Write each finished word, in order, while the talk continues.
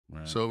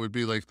Right. So it would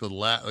be like the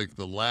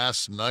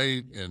last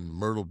night in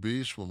Myrtle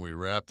Beach when we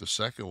wrapped the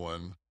second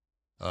one.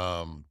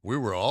 We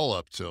were all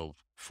up till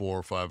 4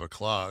 or 5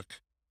 o'clock,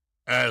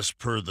 as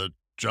per the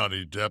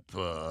Johnny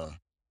Depp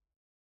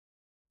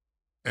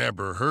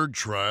Amber Heard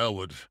trial.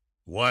 With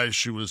why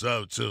she was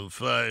out till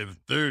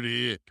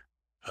 5:30,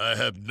 I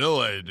have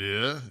no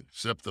idea.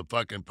 Except the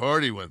fucking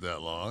party went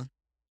that long.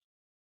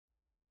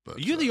 Are But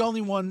you the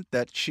only one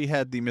that she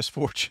had the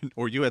misfortune,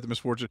 or you had the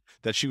misfortune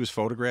that she was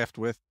photographed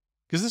with?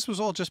 Because this was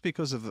all just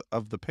because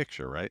of the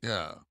picture, right?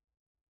 yeah,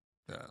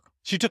 yeah.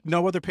 She took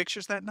no other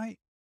pictures that night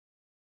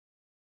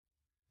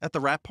at the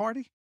wrap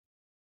party.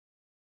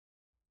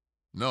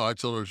 No, I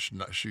told her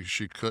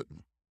she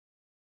couldn't.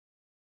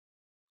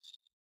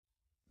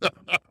 If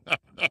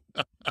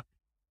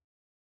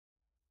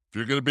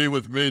you're gonna be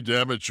with me,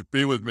 damn it, you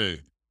be with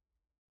me.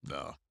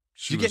 No,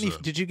 she Did you was get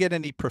any? Did you get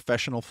any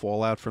professional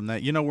fallout from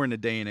that? You know, we're in a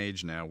day and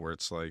age now where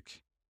it's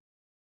like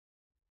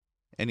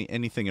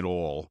anything at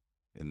all,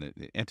 and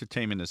the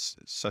entertainment is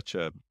such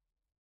a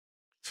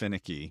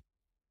finicky.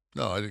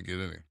 No, I didn't get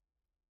any.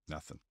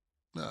 Nothing.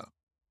 No,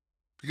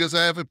 because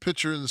I have a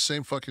picture in the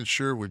same fucking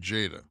shirt with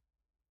Jada.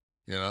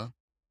 You know,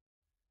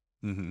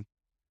 Mm-hmm.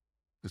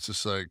 it's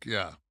just like,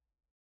 yeah,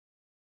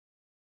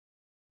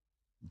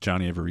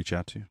 Johnny ever reach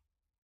out to you?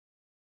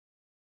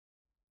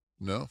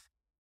 no,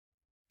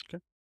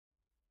 Okay.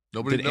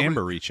 nobody. Did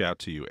Amber reach out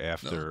to you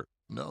after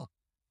No,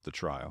 the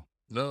trial?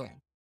 no.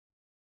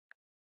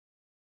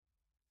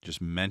 Just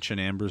mention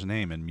Amber's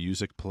name and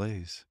music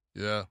plays.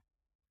 Yeah,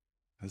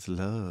 That's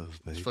love,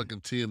 baby. it's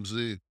fucking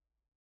TMZ.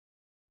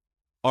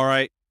 All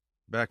right.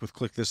 Back with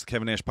Kliq, this is the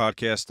Kevin Nash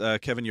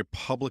podcast. Kevin, your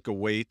public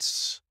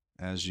awaits,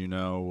 as you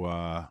know,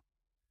 a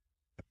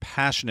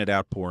passionate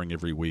outpouring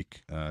every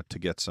week to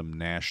get some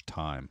Nash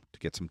time, to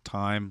get some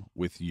time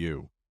with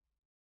you.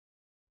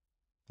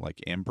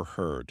 Like Amber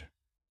Heard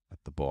at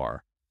the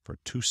bar for a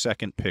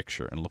 2-second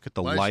picture, and look at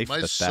the life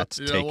that's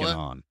taken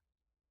on.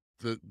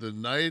 The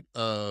night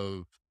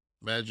of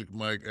Magic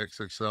Mike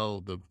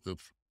XXL,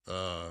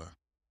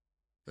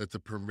 at the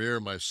premiere,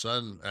 my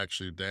son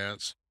actually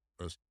danced.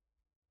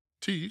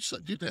 You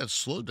danced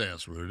slow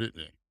dance with her, didn't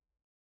you?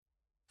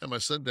 And my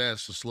son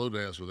danced a slow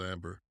dance with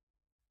Amber.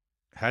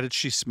 How did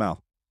she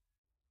smell?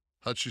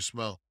 How'd she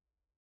smell?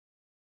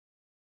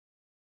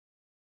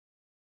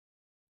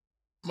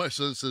 My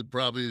son said,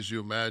 probably as you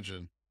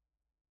imagine.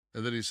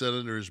 And then he said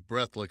under his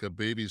breath, like a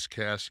baby's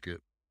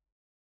casket.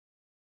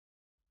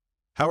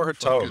 How are her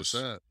Fuck is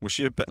toes? that? Was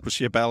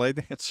she a ballet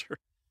dancer?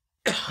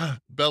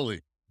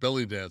 Belly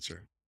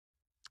dancer.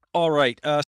 All right.